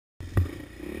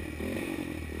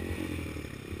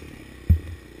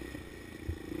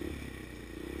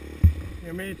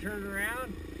want me to turn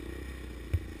around?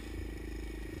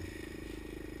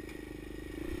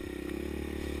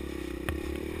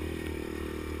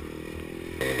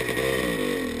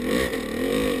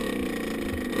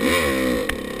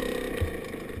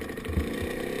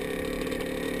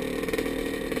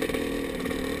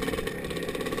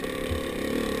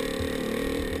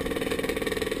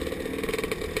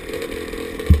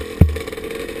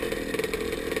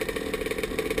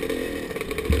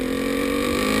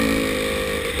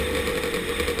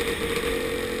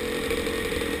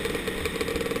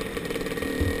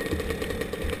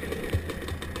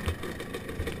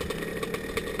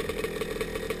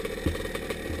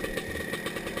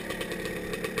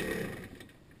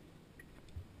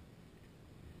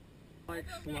 Like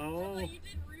slow. You did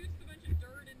roost a bunch of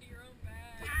dirt into your own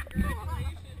bag.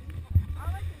 Congratulations.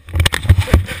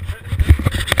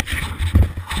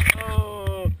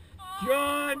 Oh,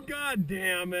 John, God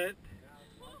damn it.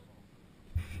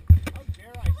 How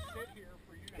dare I sit here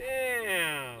for you to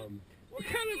Damn. What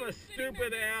kind of a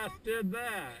stupid ass did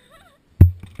that?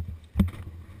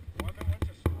 One that went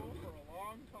to school for a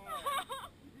long time.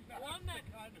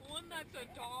 One that's a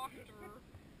doctor.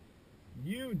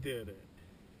 You did it.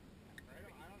 I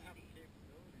don't have the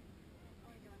capability to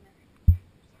do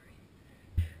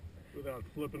that. Without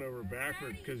flipping over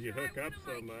backwards because you hook up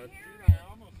so much. Dude, I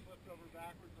almost flipped over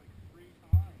backwards like 3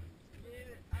 times.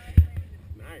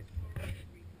 Nice.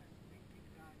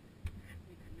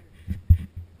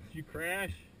 Did you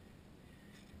crash?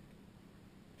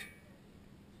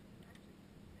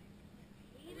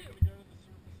 Are we going to go to the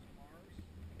surface of Mars?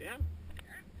 Yeah.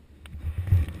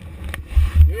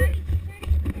 Do it.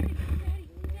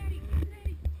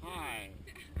 Hi.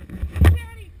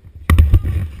 Daddy.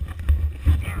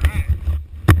 Alright.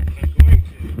 I'm going to.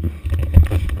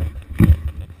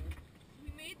 We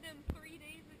made them 3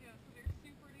 days ago, so they're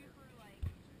super duper like.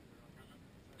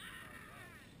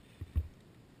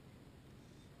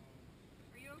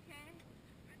 Are you okay?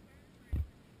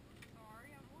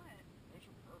 Sorry, I'm what? Those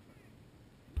are perfect.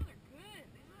 No, they're good.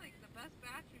 These are like the best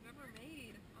batch you've ever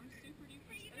made. I'm super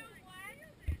duper stoked.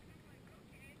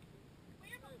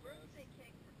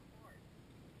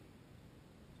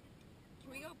 Can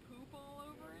we go poop all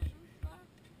over it and stuff?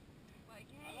 Like,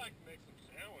 hey, I like to make some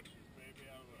sandwiches, maybe,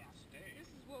 out of a steak.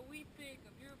 this is what we think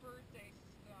of your birthday,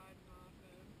 stud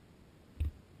muffin.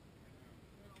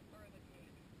 Then I'll throw the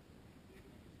cake. Leave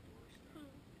it on his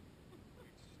doorstep.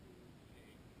 Big Stool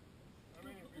cake. I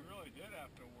mean, if we really did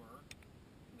have to work.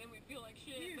 Then we feel like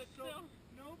shit, but still.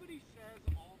 Nobody says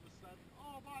all of a sudden,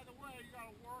 oh, by the way, you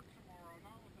gotta work tomorrow.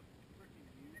 Not with a freaking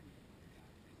union.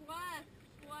 Plus,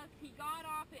 he got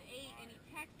off at 8 and he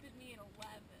texted me at 11.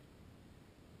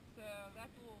 So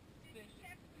that's a little suspicious.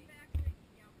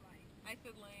 I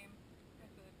said lame.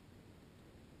 I said.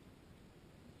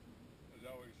 Is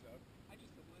that what you said? I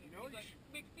just said lame. You know He's what like, you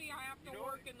should- Mixie, I have to you know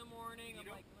work what- in the morning. you I'm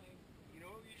know- like, lame. You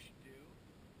know what you should do?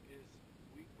 Is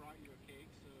we brought you a cake,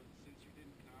 so since you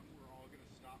didn't come, we're all gonna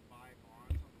stop by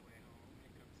Vaughn's on the way home and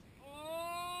come see you.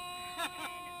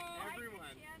 Oh!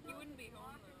 Everyone. He wouldn't be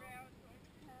home though.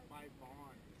 By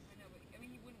Vaughn's. I know, but I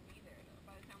mean, he wouldn't be there though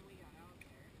by the time we got out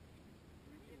there.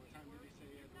 What time did he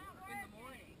say he had to work? In the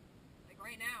morning. Like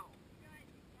right now.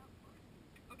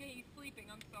 Okay, he's sleeping,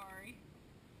 I'm sorry.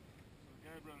 So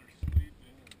I'd rather sleep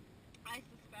in. I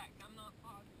suspect. I'm not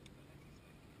positive, but I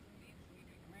suspect he's indeed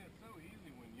sleeping. I mean, it's so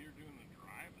easy when you're doing the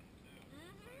driving, too.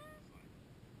 It's like,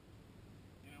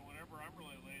 you know, whenever I'm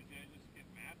really lazy, I just get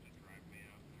Matt to drive me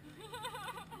out there.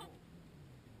 Cool.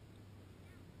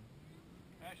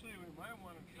 Actually, we might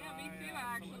want to try Yeah, me too, something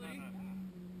actually. on a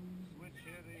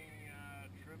switch-hitting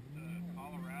trip to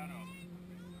Colorado.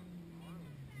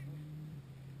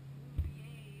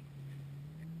 Yay.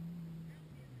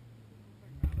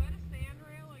 Was that a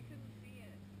sandrail? I couldn't see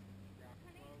it. Yeah,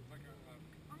 well, it was like a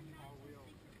all-wheel.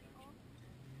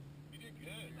 You did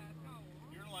good. That's how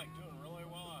long. You're like doing really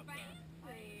well out there.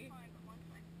 Fancy.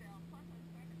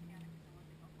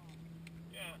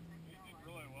 Yeah, you did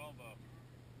really well though.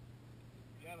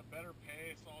 You had a better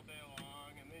pace all day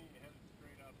long, and then you headed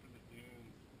straight out for the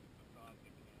dunes. I thought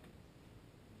that,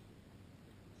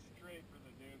 straight for the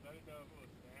dunes. I didn't know if it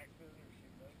was an accident or she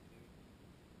meant to.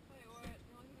 Tell you what, the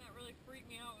only thing that really freaked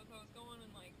me out was I was going in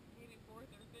like maybe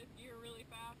 4th or 5th gear really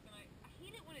fast, and I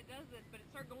hate it when it does this, but it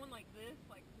started going like this,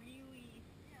 like really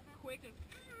quick.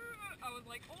 I was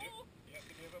like, oh! You have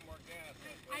to give it more gas.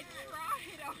 I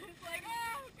tried. I was like,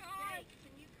 oh god!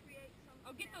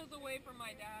 I'll get those away from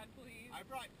my dad, please. I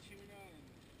brought tuna and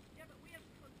Yeah, but we have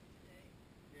cooked today.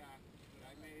 yeah, but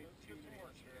I made tuna and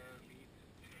more chairs.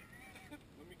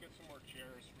 Let me get some more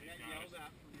chairs for you guys. Yelled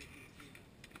at for making tuna.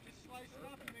 Just slice it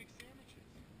up and make sandwiches.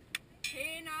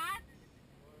 Peanuts?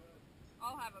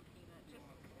 I'll have a peanut.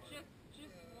 Just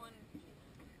one peanut.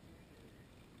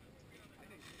 I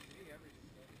think for me, every...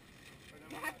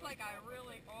 That's like I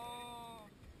really,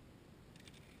 oh.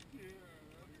 Yeah,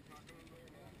 you're talking on there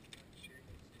now.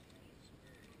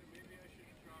 Maybe I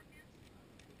should talk.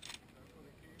 That's what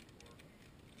it came for.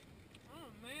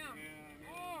 Oh, man.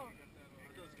 Yeah, Oh.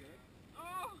 It goes good.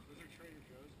 Oh. Those are Trader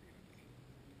Joe's peanuts.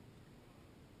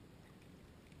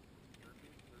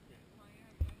 Jerky? Jerky. Oh,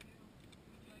 yes, I do.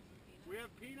 Would you like some peanuts? We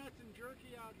have peanuts and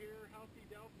jerky out here, healthy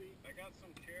Delphi. I got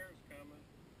some chairs coming.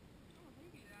 Oh,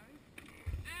 thank you, Daddy.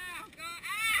 Ow, God.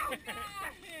 Ow,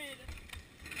 God.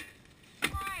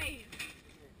 Christ.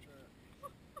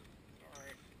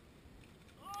 Sorry.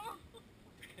 Oh.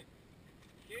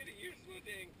 Katie, you're so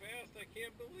dang fast, I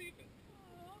can't believe it.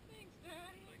 Oh, thanks,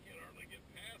 Daddy. I can hardly get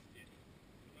past you.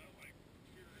 And I'm like,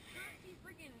 First he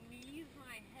freaking knees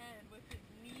my head with his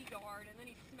knee guard, and then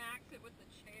he smacks it with the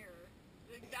chair.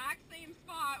 The exact same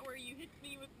spot where you hit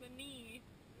me with the knee.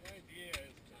 the idea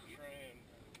is to try and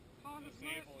Cause as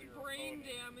disable much your brain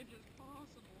opponent. damage as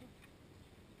possible.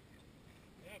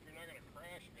 Yeah, if you're not going to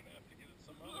crash, you're going to have to get it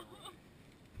some other way.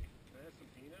 Can I have some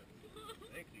peanuts?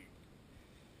 Thank you.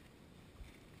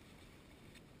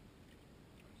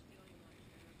 I'm stealing that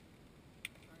chair.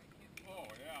 Sorry, I can't be Oh,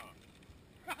 yeah.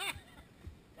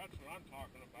 That's what I'm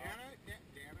talking about.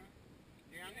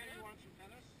 Dana, you want some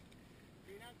tennis?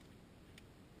 Peanuts?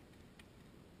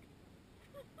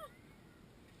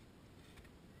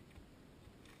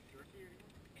 Jerky or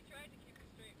anything? I tried to keep a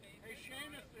straight face. Hey,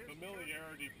 Seamus,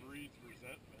 familiarity breeds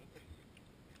resentment.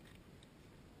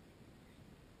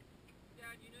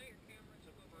 Dad, you know your camera's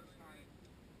still going, right?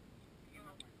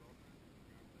 Oh,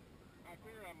 I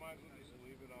figure I might as well just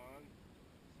leave it on.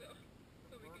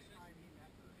 so we can just... He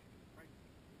met her,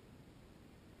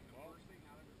 well, do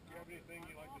you have anything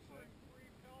you'd like to say?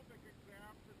 Free pelvic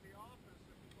exams at the office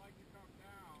if you'd like to come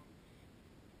down.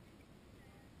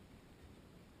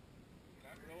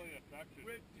 That really affected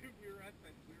me. We were at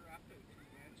the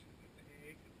convention at the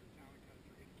Hague at the Town and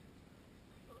Country.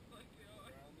 Oh my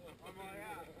God. I'm like,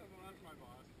 yeah, well, that's my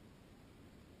boss.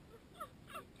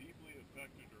 It deeply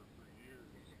affected her for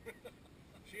years.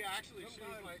 She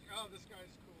was like, oh, this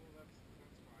guy's cool, that's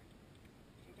fine.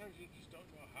 Sometimes you just don't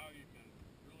know how you can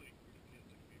really get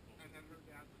to people. And then her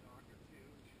dad's a doctor too,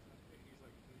 and he's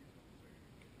like, please don't say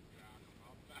anything to Jack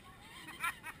about that.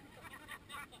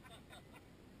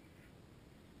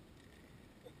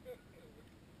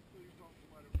 Please don't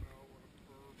let him know what a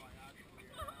perv I actually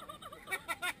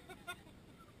am.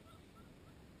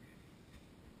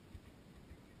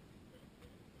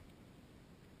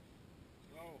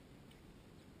 So,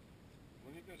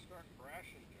 when are you gonna start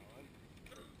crashing, John?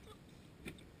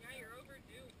 Yeah, you're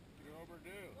overdue. You're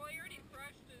overdue. Well, he already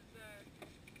crushed his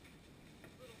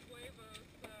little huevos,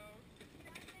 so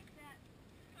I think that.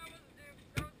 that was good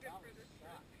for this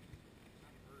trip.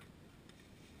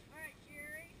 All right,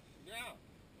 Jerry. Yeah.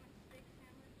 Want steak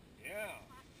sandwich? Yeah.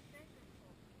 Hot steak or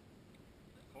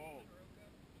cold? Cold.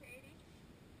 Katie?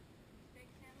 Steak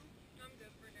sandwich? I'm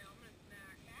good for now. I'm gonna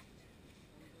snack. Back?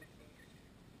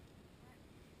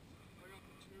 I got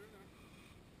the tuna.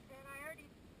 Then I already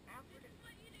offered it to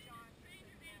John. He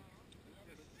said no.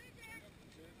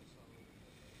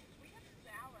 We have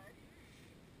salad.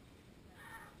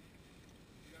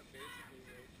 You got basically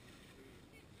right food.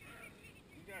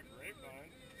 You got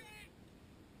grapevine.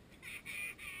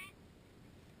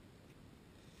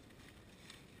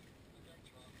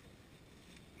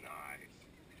 Nice.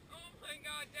 Oh my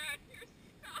God, Dad, you're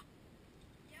stuck.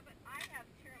 Yeah, but I have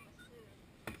tiramisu.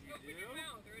 Open your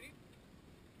mouth, ready?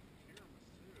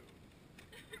 Tiramisu.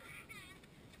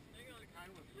 Hang on. The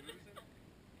kind with booze in it?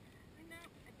 I know,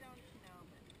 I don't know,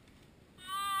 but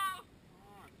Oh! Come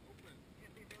on, open.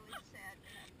 it'd be really sad to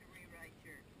have to rewrite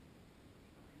your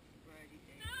sobriety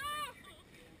date. No! They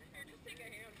tricked you into Here, just take a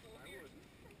handful. I Here. wouldn't.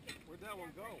 Where'd that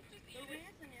one go? Just The eat it.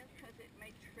 reason is because it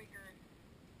may trigger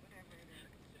whatever it is.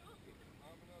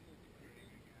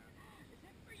 Is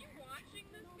that Are you watching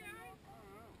this, No, guy?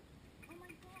 no. Oh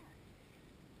my God.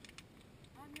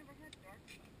 I've never had dark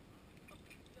chocolate.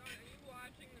 John, are you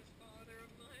watching this father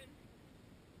of mine?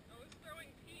 I was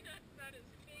throwing peanuts at his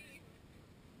face.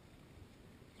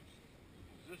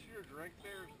 Is this your drink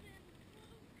there?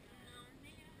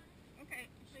 Okay,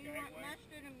 so you want Skyway.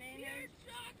 mustard and Here's mayonnaise,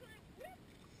 chocolate. Whoop,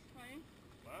 honey?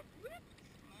 What? whoop.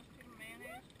 Mustard and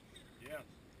mayonnaise, Yes.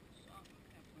 salt and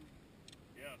pepper.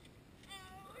 Yes.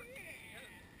 Oh, yeah.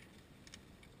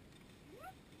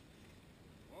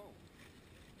 Whoa.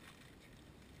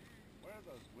 What are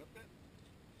those? Whip it?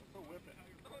 What's a whip it?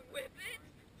 Oh, whip it?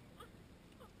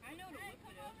 I know what a whip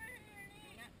it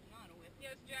is. Not a whip.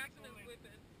 Yes, Jackson is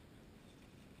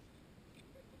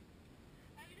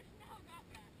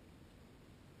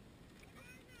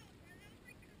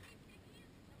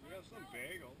some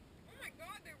bagel. Oh my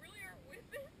god, they really are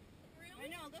whippets? Really? I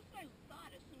know, that's what I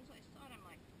thought. As soon as I saw it, I'm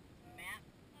like, Matt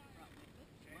brought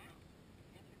whippets? Wow.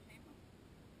 Entertainment.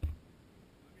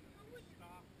 Who would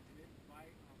Stop and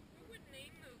invite who would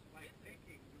name those like whippets?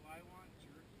 thinking, do I want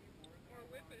jerky more than Or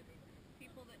I want whippets?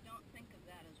 People that don't think of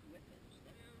that as whippets.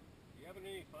 That, Yeah. You having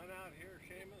any fun out here,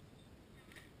 Seamus?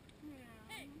 yeah.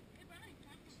 Hey, Bonnie.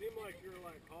 Seem like you're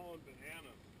like hauling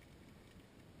bananas.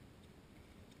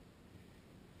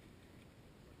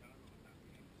 Like, I don't know what that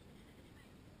means.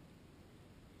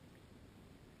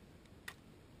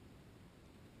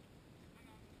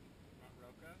 Want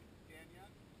Roca? Dan yet?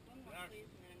 One more, Yeah. please,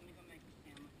 and then I'm going to go make a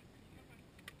sandwich.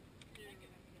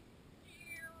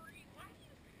 Jerry, why do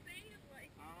you say it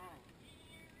like Oh.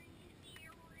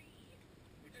 Jerry?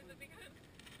 It's Is it because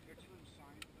it's from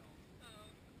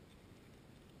Seinfeld.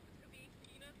 it could be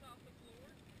peanuts off the floor?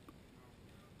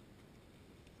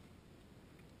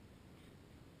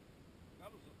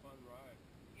 That was a fun ride.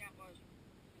 Yeah, it was.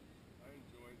 I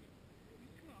enjoyed it.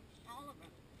 All of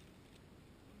it.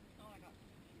 Oh, I got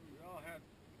We all had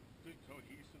good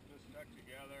cohesiveness, stuck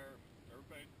together.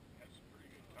 Everybody had some pretty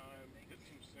good time. Hit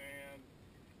some sand.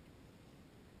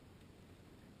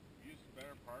 Used the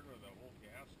better part of the whole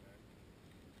gas tank.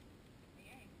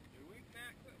 yay. Did we?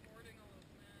 Matt quit hoarding all those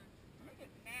snacks. Look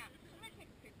at Matt. Somebody take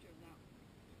a picture of that.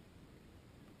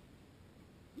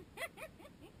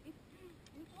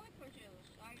 It's only because you have a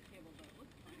side table, but it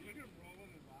looks Look funny. at him rolling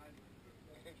his eyes.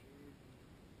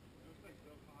 Looks like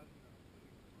Bill Cosby.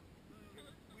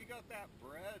 We got that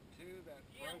bread too, that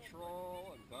French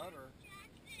roll and butter.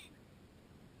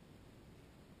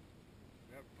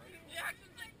 We have French roll.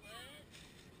 Jackson's like, what?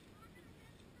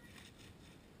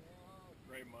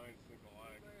 Great minds think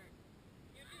alike.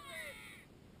 You do it.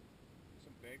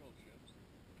 Some bagel chips.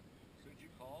 So did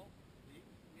you call?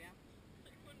 Yeah.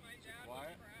 Like when my dad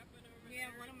quiet? was crapping over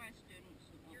Yeah, there. one of my students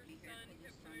won't Your be here son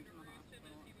because his kept trying son's to in the roast him hospital.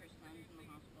 as he Her was son's in the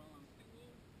producing hospital, and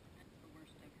Stool. that's the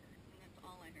worst I've heard. And that's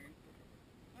all I heard.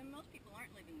 And most people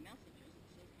aren't leaving messages. It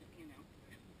says that, you know,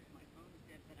 my phone's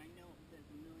dead, but I know there's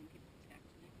a million people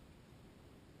texting.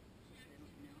 It's just they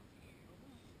don't know. Oh,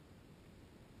 well.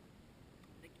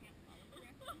 They can't follow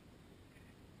directions.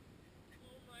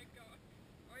 Oh my god.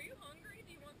 Are you hungry?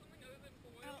 Do you want something other than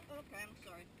foil? Oh, okay, I'm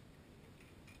sorry.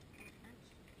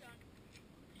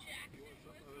 Jackson You want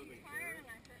something was other than I'm tired carrot?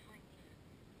 and I hurt my knee.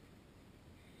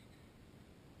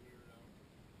 Weirdo.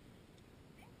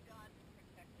 Thank God for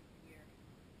protective gear.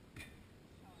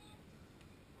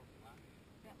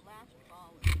 That last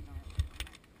fall was gnarly.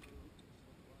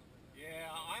 Yeah,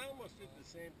 I almost did the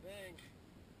same thing.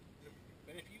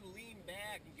 But if you lean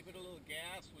back and give it a little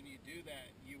gas when you do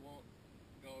that, you won't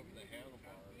go over the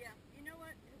handlebars. Yeah, you know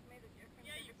what has made a difference?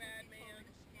 Yeah, you Ever since bad he told man.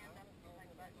 me to stand up with my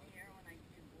butt in the air when I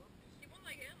do whoops. People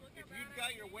like him, look If how you've badass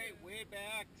got your he weight is. way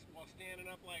back while standing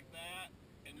up like that,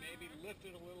 and maybe lift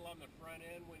it a little on the front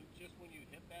end when you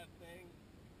hit that thing,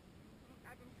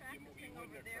 I've been you practicing wouldn't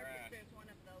over have there crashed. because there's one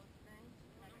of those things.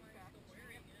 I And don't I've been know why he's still practicing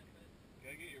wearing it. it, but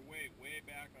gotta get your weight way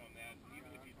back on that. And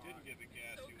even if you didn't give the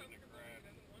gas, so you wouldn't have comfortable he crashed.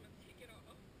 doesn't want to take it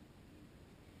off.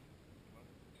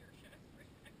 Your chest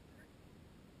protector.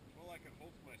 Well, like it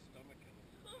holds my stomach in it.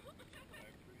 I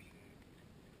appreciate it.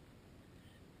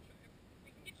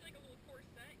 We can get you like a little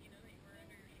corset, you know, that you wear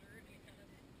under your shirt and you kind of,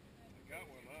 I got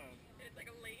one on. and it's like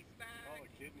a lace bag. Call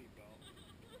a kidney belt.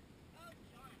 Oh,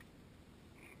 John.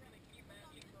 Really cute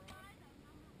matching bra.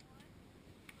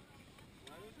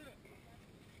 What is it?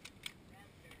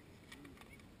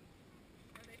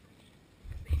 Are they from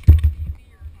Station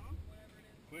TV or whatever it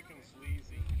is? Quick and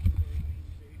sleazy.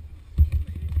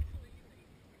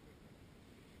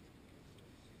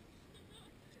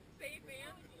 Safe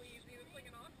and sleazy. It's like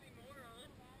an oxymoron.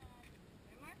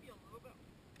 They might be a little bit.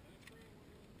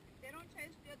 They don't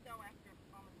taste good though after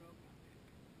almond roca.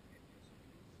 It just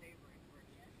is savory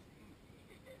first.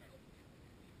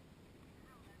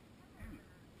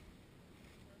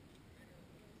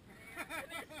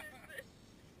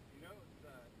 You know,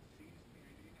 the Seas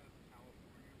candy has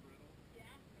California brittle.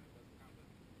 Yeah. And it doesn't have the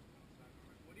outside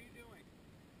on it. What are you doing?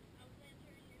 I was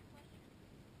answering your question.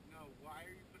 No, why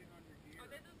are you putting on your gear? Are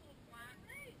they those little flat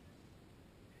things?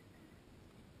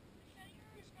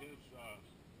 This kid's,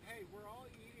 Hey, we're all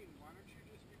eating. Why don't you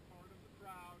just be part of the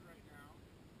crowd right now?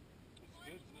 this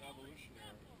kid's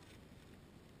evolutionary.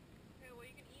 Okay, well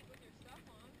you can eat with your stuff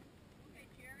on. Okay,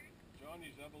 Jerry.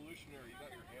 Johnny's evolutionary. You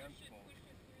got your hands full. Push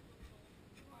it through the little.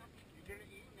 You gonna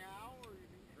eat now, or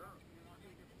you're not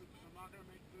gonna get food? 'Cause I'm not gonna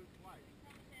make food twice.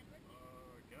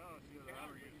 I guess either that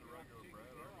or use the regular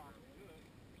bread.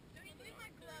 Don't you leave my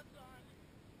gloves on?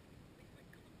 Hey,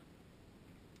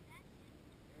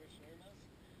 Seamus.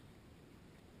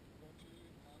 You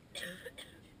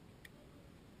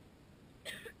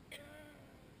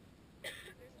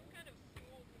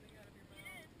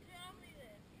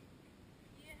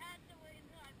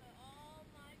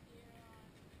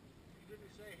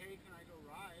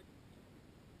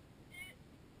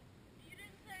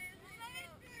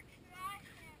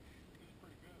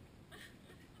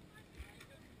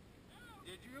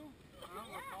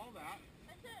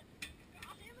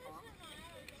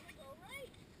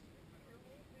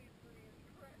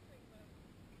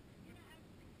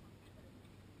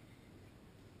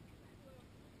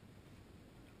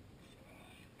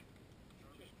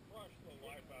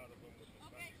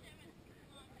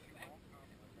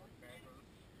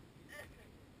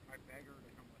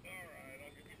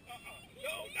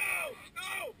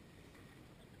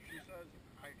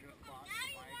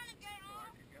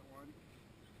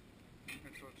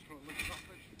want to look up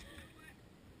it?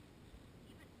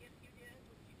 Even if you did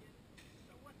what you did,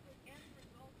 so what the end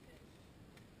result is,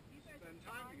 you guys Spend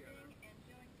are time bonding together. and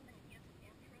doing something he has an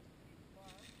interest that he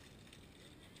loves.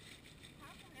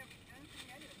 How come anything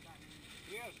negative gotten in?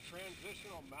 He has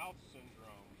transitional mouth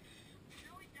syndrome.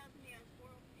 No, he doesn't. He has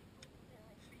oral fecal.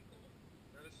 Oral fecal.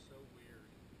 That is so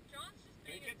weird. John's just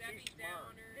They being a get too Debbie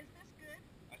smart. Downer. Is this good?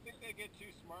 I think they get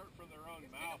too smart for their own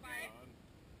Is mouth, this John.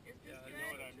 Is this Yeah, I You good?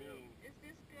 know what I mean? Is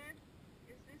this good?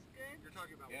 Is this good? You're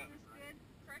talking about Yeah. Is women, this right? good?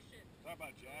 Crush it. Talk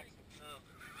about Jackson. Oh.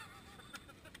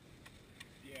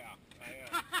 Yeah, I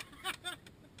am.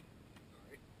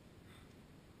 Sorry.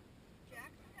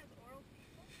 Jackson has oral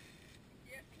fecal?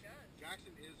 Yes, he does.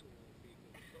 Jackson is oral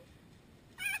fecal.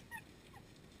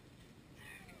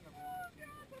 Oh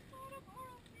God, the thought of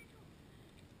oral fecal.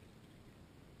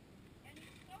 And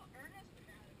he's so earnest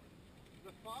about it.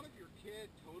 The thought of your kid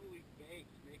totally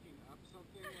baked making up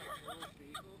something like oral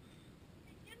fecal.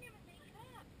 He didn't even make it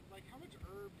up. Like how much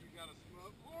herb you gotta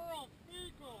smoke? Oral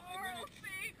fecal! And then Oral it's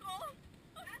fecal.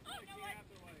 That's, like you know you what? have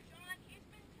to like John, he's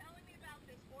been telling me about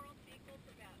this oral fecal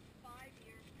for about 5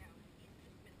 years now. And he's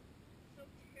just been so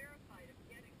terrified of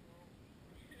getting oral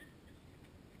fecal.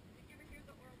 Did you ever hear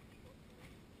the oral fecal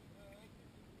story?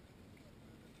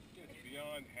 It's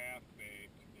beyond half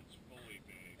baked. It's fully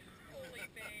baked. Holy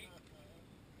baked.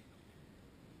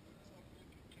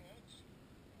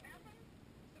 Evan?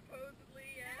 Supposedly,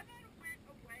 yes. Evan went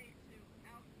away to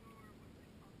outdoor, what's it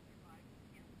called, survival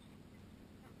camp.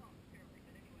 Not voluntarily,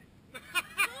 but anyway.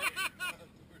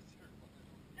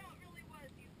 No, it really was.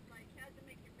 You like had to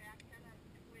make your back head out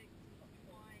of twigs and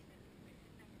twine and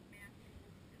have matches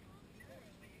and all the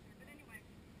other way. But anyway,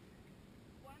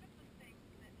 one of the things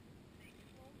that they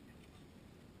told him was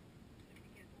if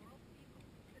you get oral fecal,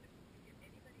 that if you get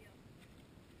anybody else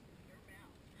in your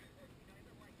mouth, or you don't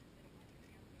even like to sit on your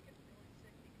hands, you get really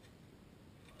sick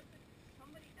because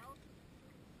somebody else's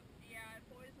food. Yeah, it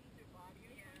poisons your body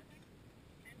or something.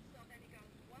 And so then he goes,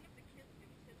 one of the kids, it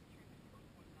was his turn to cook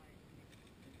one night.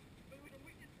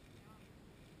 We did some young.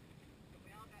 So we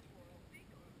all got oral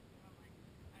fecal. And I'm like,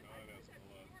 I've heard that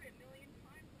story a million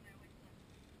times and I always thought,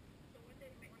 so one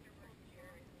day we wonder where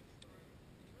Jerry is story.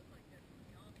 It looked like that from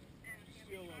the office. And You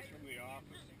steal those from the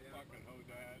office, you Yeah. fucking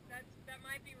hodad. That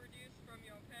might be reduced from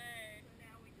your pay. so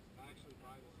now we just I actually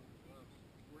buy this in the gloves.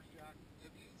 Where's Jack?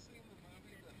 Have you seen the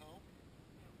movie The Help?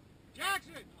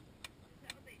 Jackson! is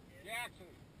that what they did?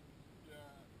 Jackson!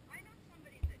 Yeah. I know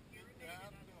somebody that You urinated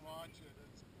have on to somebody. watch it.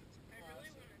 It's I classic.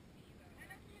 really want to see that. I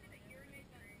know somebody that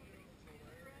urinated on somebody's It's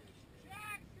hilarious.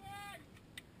 Jackson!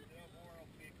 You have oral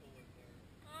fecal in there.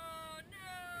 Oh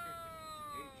no!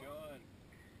 Hey, John.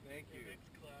 Thank you. And it's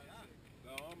classic.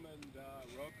 The almond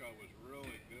roca was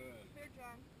really good. Here,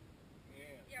 John.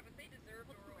 Man, Yeah, but they deserve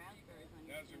Put oral fecal. raspberries on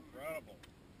your that's sandwich. incredible.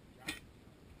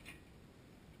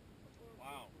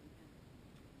 Wow.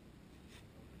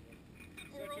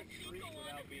 Such Oral a treat fecal on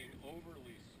without it. being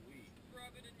overly sweet.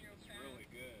 Rub it in your It's fat. really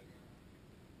good.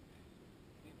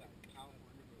 Need that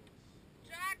California rolls.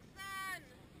 Jackson!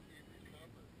 You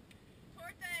recover.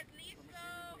 Torta es From a listo!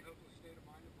 seemingly hopeless state of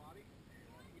mind and body.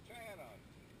 Which I had a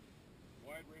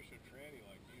wide ratio tranny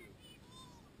like you.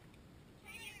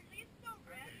 Hey, is Listo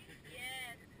ready?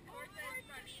 Yes. Or Torta es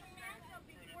the listo. Samantha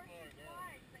before she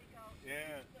flies, they go,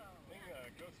 Yeah. Listo.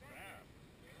 It goes fast.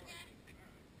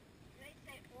 They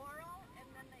say oral, and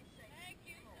then they say Thank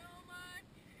you fecal. so much.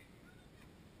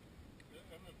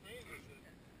 And the thing is that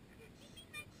it's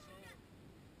so,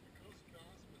 it goes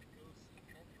fast, but it goes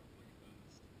comfortably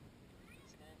fast.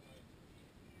 It's not like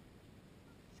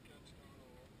sketched out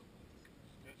all over the place.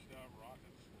 Sketched out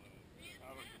rocket sled.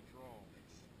 Out of control.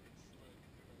 It's like, it's nice.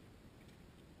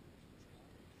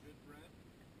 Good bread?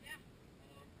 Yeah.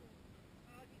 Oh, I'm going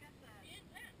now. Oh, you got the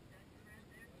bread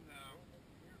there? No.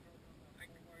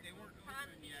 They weren't Pan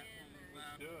open yet in. when we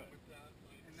Let's left. do it. With that,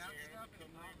 like, And that sand stuff is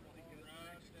coming not up really all good the around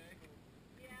next day.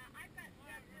 Yeah, I got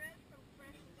that bread from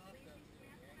Fresh and Not Sleepy that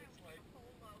Smith, good. and I It's was like- a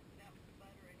whole loaf without the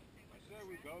butter or anything. I Like say the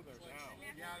we bread. go there It's like now.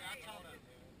 sand Yeah, that's how coming the-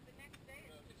 down. The next day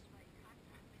it's just like hot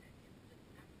chocolate and instant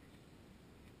nothing.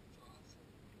 It's awesome.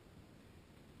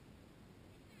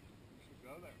 We should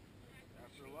go there.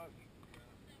 After lunch.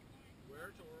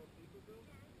 Where to Oral Fecal Bill?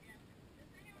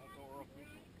 Does anyone That's want oral some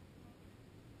fecal.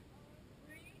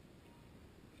 Bree?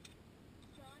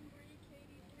 John Bree,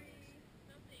 Katie Bree.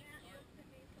 No, thank Matt you. looked at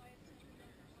me, so I assumed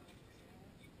that was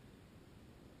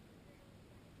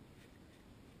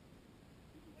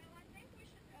Well, I think we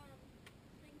should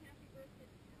sing happy birthday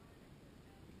to John and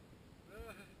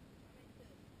make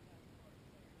this court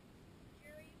there.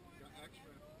 Jerry, you want Got a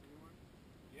extra. Red Bull? Anyone?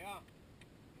 Yeah.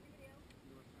 Anybody else?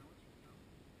 You want a sandwich? No.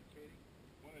 Katie?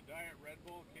 Want a diet Red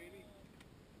Bull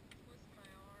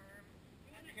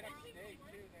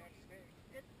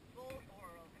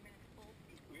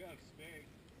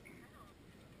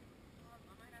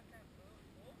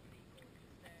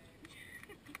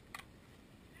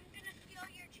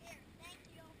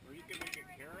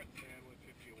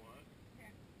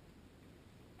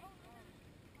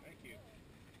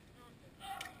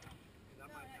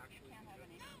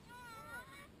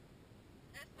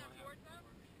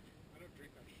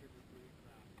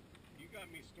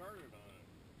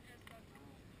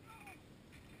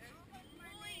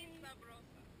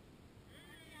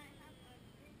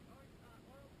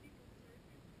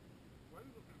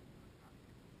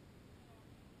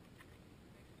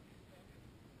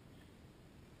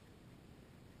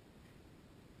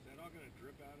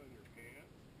drip out on your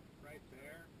pants, right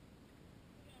there.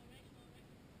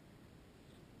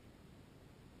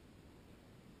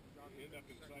 You end up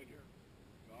inside your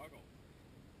goggles.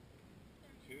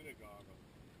 Tuna goggles.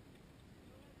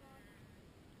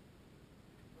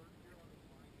 Third year on the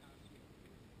flying house.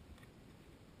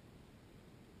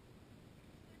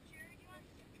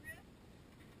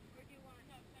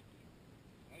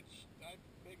 I'd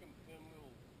make them thin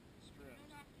little strips.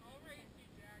 I'll raise you,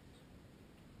 Jackson.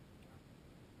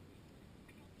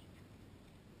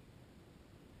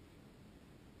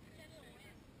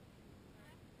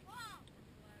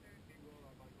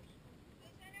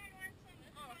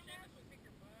 Oh, Seamus would kick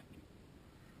your butt.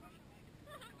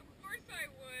 Of course I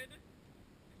would.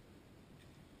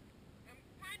 I'm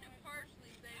kind of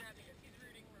partially saying that because he's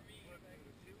rooting for me. Look, But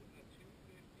a 250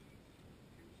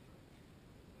 two-stroke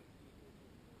is equal to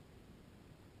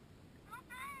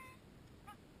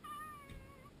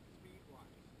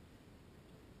speed-wise.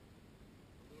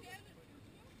 A little bit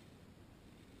quicker.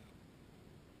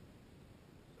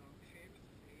 So Seamus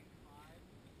is 85,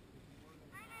 is more than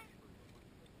half for the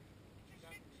 150.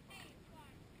 75?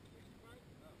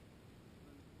 No.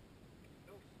 Then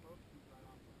he'll smoke you right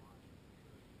off the line.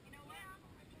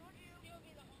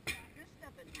 This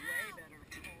stuff is way better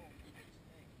cold than it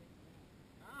steak.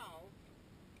 Ow!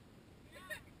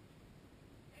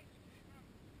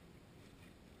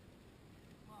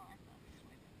 Well, I thought it was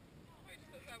way better. I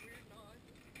just have that weird nod.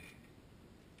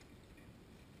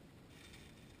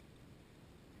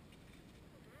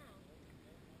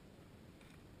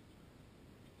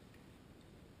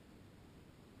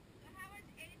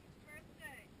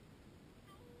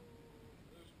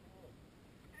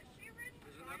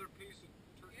 There's another piece of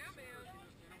turkey. Yeah, man.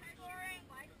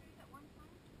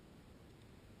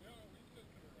 Yeah, we took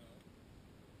her out.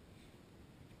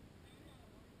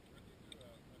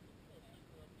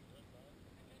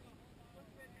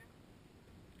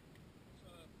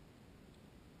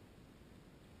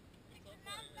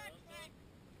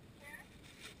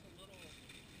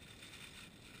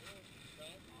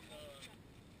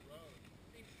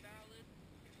 Seems valid.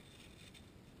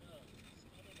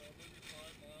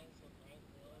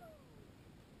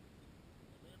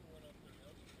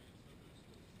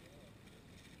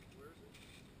 Where is it?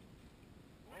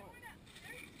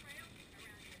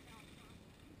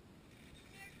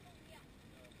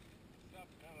 Stuff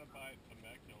kind of by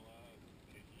Temecula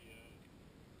and Cahuilla.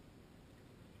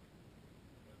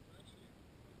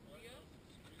 Yeah.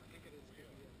 I think it is good.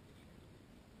 Yeah.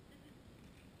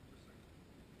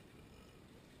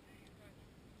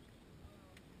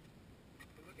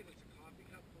 But look at it, it's a coffee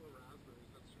cup full of raspberries.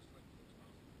 That's just like the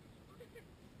top.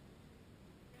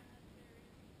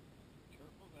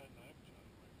 Careful that knife, John.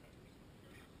 Might cut yourself.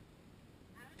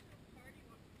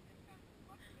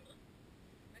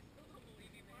 I still don't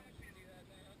believe you managed to do that,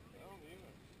 man. I don't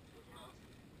either. It was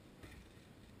awesome.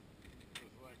 It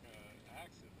was like an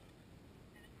accident.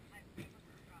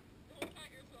 Don't cut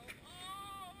yourself.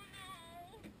 Oh,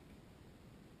 no.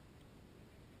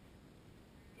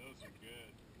 Those are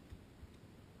good.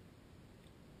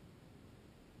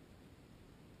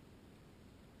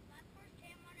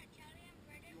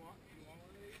 You want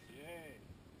one of these? Yay.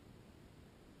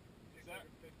 It's that- like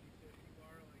a 50-50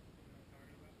 bar, like you know what I'm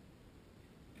talking about.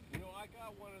 You know, I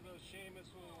got one of those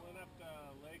Seamus when we went up to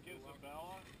Lake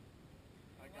Isabella.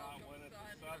 I got one at the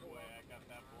Subway. I got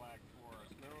that Black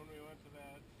Forest. Remember when we went to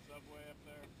that Subway up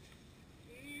there?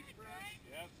 Eat fresh.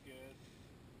 Yeah, it's good.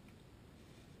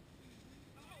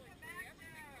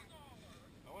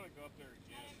 I want to go up there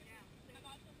again.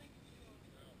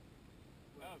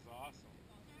 That was awesome.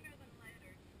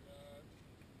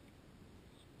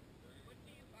 What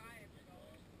do you buy for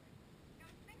dollars?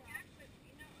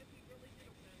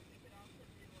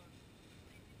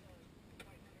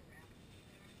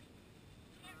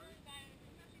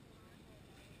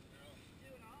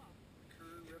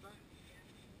 Kern River.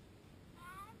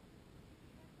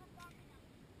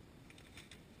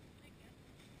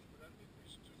 But I think we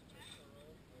should just take our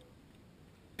own boat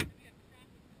Maybe a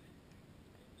traffic light.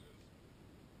 and just,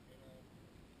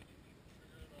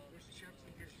 figure it out. There's chips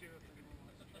in here too if anyone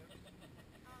wants chips.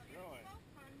 Really?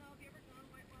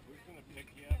 Who's going to pick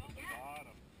you up at the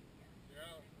bottom?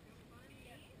 Yeah.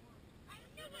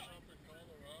 I've been up in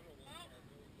Colorado one time.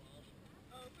 It was awesome.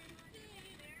 Open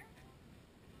sea.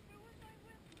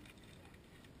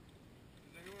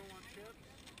 Does anyone want chips?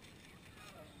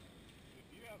 If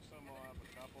you have some, I'll have a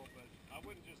couple, but I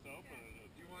wouldn't just open it.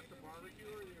 Do you want the barbecue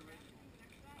or the original?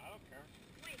 I don't care.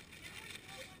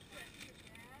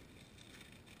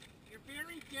 You're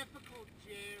very difficult,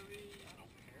 Jerry. I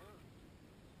don't care.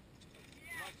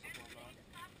 Flexible, bud.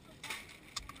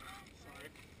 Sorry.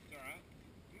 It's alright.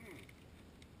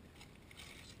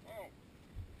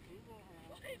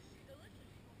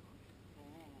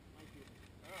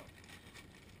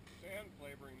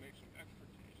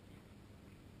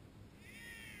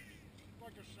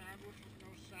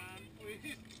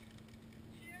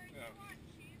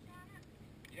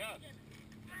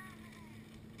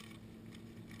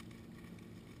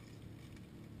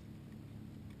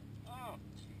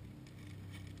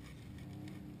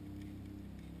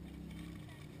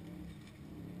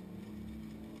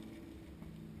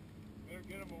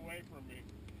 Get him away from me.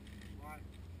 Why?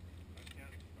 I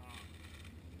can't stop.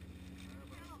 I have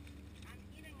No, I'm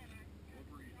eating and I can't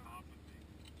stop. overeatopathy.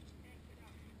 Can't get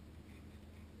up.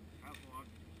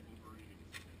 Pathological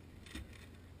overeating.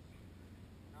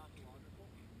 Pathological?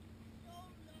 So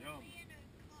Yum. lonely in a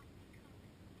coffee cup.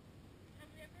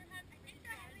 Have you ever had three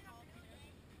stars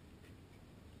coffee?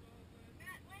 So good.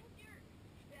 Matt, when's your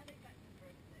belly button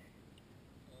birthday?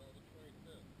 The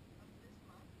 25th. Of this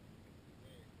month?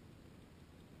 May.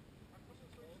 How come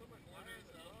it's so much 4 higher days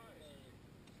than after mine? my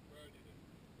spread eating.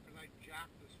 Because I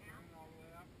jacked the spoon all the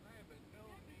way up. I have been no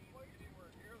knee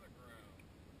anywhere near the ground.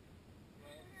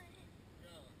 Well,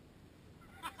 yeah.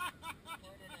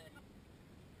 Planning on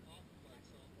off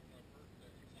myself on my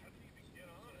birthday. How do you even get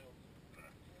on it?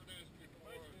 4 days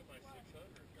before My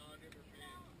 600. God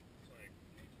intervened. It's like,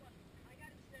 I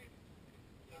gotta say,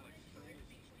 it's like choice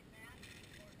crazy. between that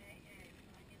or AA.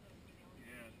 I give those the only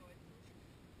Yeah. choices.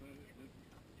 But It was it a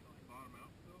tough choice. bottom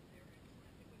out though? Seriously. I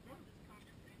think we've had this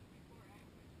conversation before,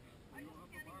 haven't we? I You just don't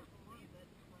have can't to buy even believe that,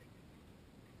 like,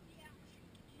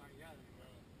 Not yet,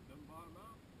 anyway. Doesn't bottom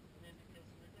out? I mean, because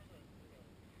it doesn't,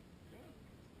 Yeah.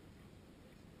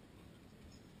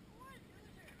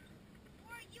 who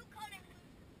are you calling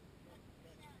loser?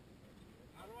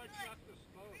 How do I check the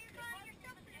smoke? You're calling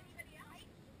yourself and anybody else?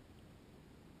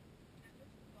 And this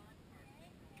is the fun part.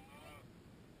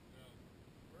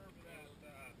 Wherever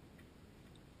that,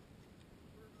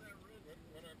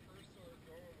 when I first started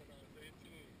going when I was 18,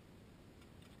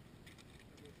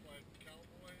 it was like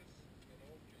cowboys and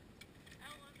old people. I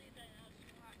don't want to leave that out.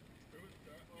 It was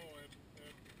that,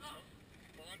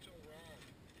 Macho Ron.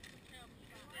 Tell me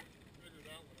Figured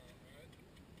that one out, right?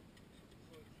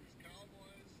 So it's these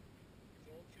cowboys, these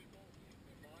old people,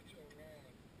 and Macho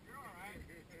Ron. You're alright.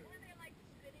 Were they like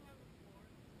spitting on the floor?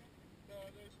 No,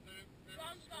 they were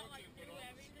Ron's got, like, smoking, but knew all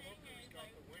the everything, smokers and got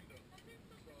like- the window.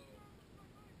 So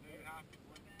You have to,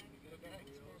 when you the get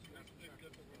your non-smokers wheels, you have to check didn't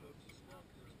get the the windows, smoke. the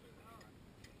smokers did.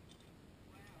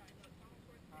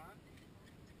 Huh?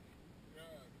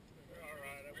 Yeah. we're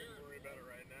alright. I wouldn't worry about it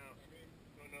right now. I mean,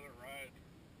 Do another ride.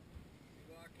 you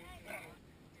walk into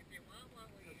if you want what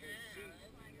we Because they see have,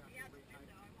 it, and you have Yeah, to the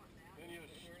retighten. window. I want that. Then you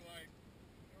and we're like,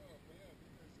 oh man,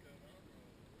 you guys got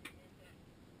alcohol. What do you want that?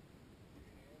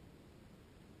 You know?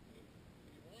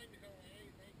 And you want to go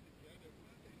anything together,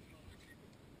 what are they talking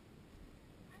about?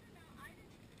 I don't know. I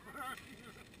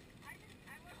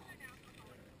wasn't an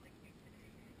alcoholic until like you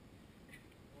today.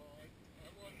 Well, I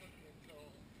wasn't until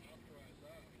after I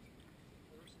left the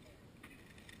first time.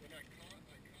 When I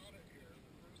caught it here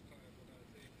the first time when I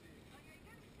was 18. Oh, yeah, you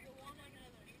gotta be along like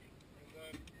another meeting. And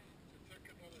then it took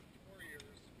another 4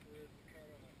 years for it to kind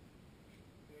of,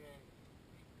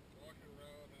 walking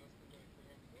around asking my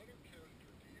friends, what are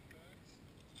character defects?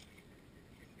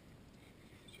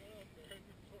 Shut up, man,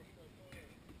 you pushed my phone.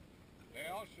 Hey,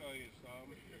 I'll show you some.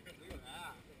 Look at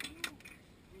that.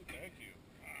 Ooh, thank you.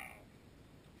 Wow.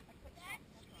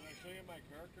 Can I show you my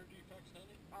character defects,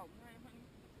 honey? Oh, man, honey,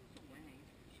 this is a way.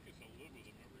 She gets to live with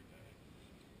them every day.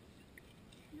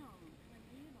 No, I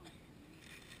need them.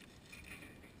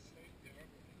 Say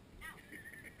devil. Ow.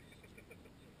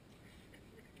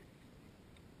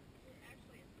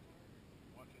 Actually, it's harder.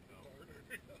 Watch it though. Harder.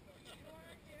 You want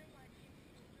to hear like you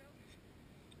joke?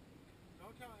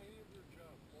 Don't tell any